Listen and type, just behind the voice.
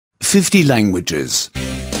50 languages.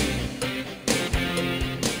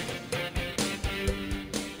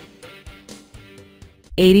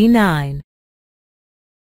 89.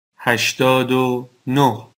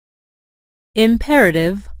 89.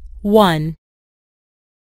 Imperative 1.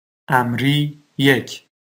 امری 1.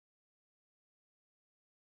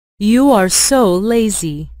 You are so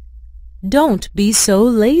lazy. Don't be so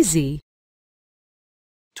lazy.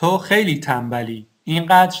 تو خیلی تنبلی.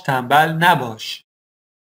 اینقدر تنبل نباش.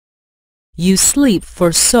 You sleep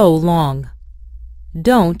for so long.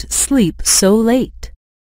 Don't sleep so late.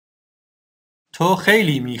 تو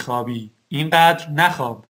خیلی میخوابی. اینقدر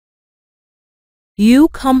نخواب. You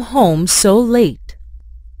come home so late.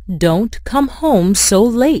 Don't come home so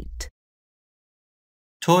late.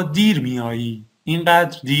 تو دیر میایی.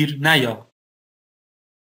 اینقدر دیر نیا.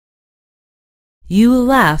 You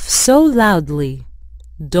laugh so loudly.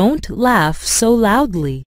 Don't laugh so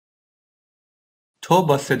loudly. تو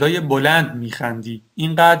با صدای بلند میخندی.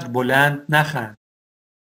 اینقدر بلند نخند.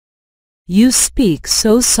 You speak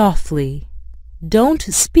so softly. Don't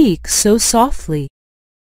speak so softly.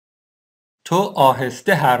 تو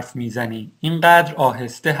آهسته حرف میزنی. اینقدر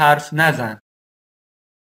آهسته حرف نزن.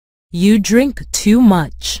 You drink too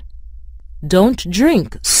much. Don't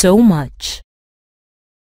drink so much.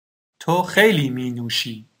 تو خیلی می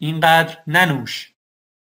نوشی. اینقدر ننوش.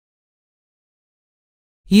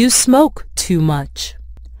 You smoke too much.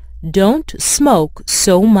 Don't smoke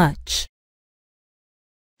so much.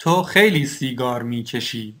 تو خیلی سیگار می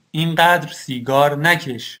کشی. اینقدر سیگار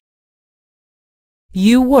نکش.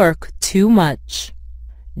 You work too much.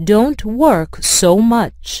 Don't work so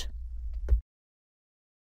much.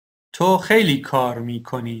 تو خیلی کار می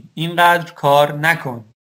کنی. اینقدر کار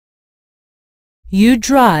نکن. You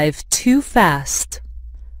drive too fast.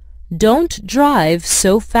 Don't drive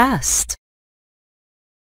so fast.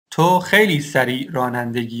 تو خیلی سریع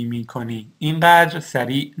رانندگی می کنی. اینقدر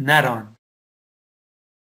سریع نران.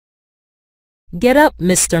 Get up,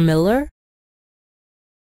 Mr. Miller.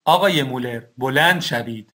 آقای مولر، بلند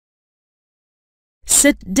شوید.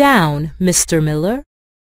 Sit down, Mr. Miller.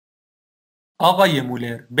 آقای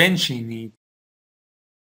مولر، بنشینید.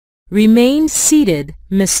 Remain seated,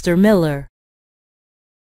 Mr. Miller.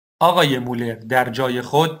 آقای مولر، در جای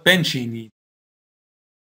خود بنشینید.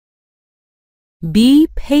 Be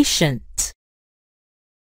patient.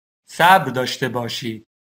 صبر داشته باشید.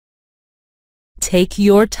 Take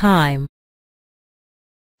your time.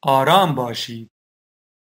 آرام باشید.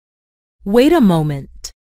 Wait a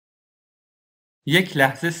moment. یک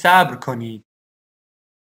لحظه صبر کنید.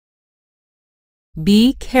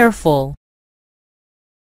 Be careful.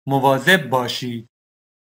 مواظب باشید.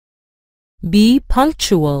 Be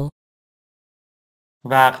punctual.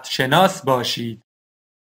 وقت شناس باشید.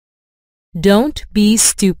 Don't be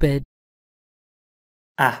stupid.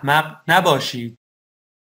 احمق نباشید.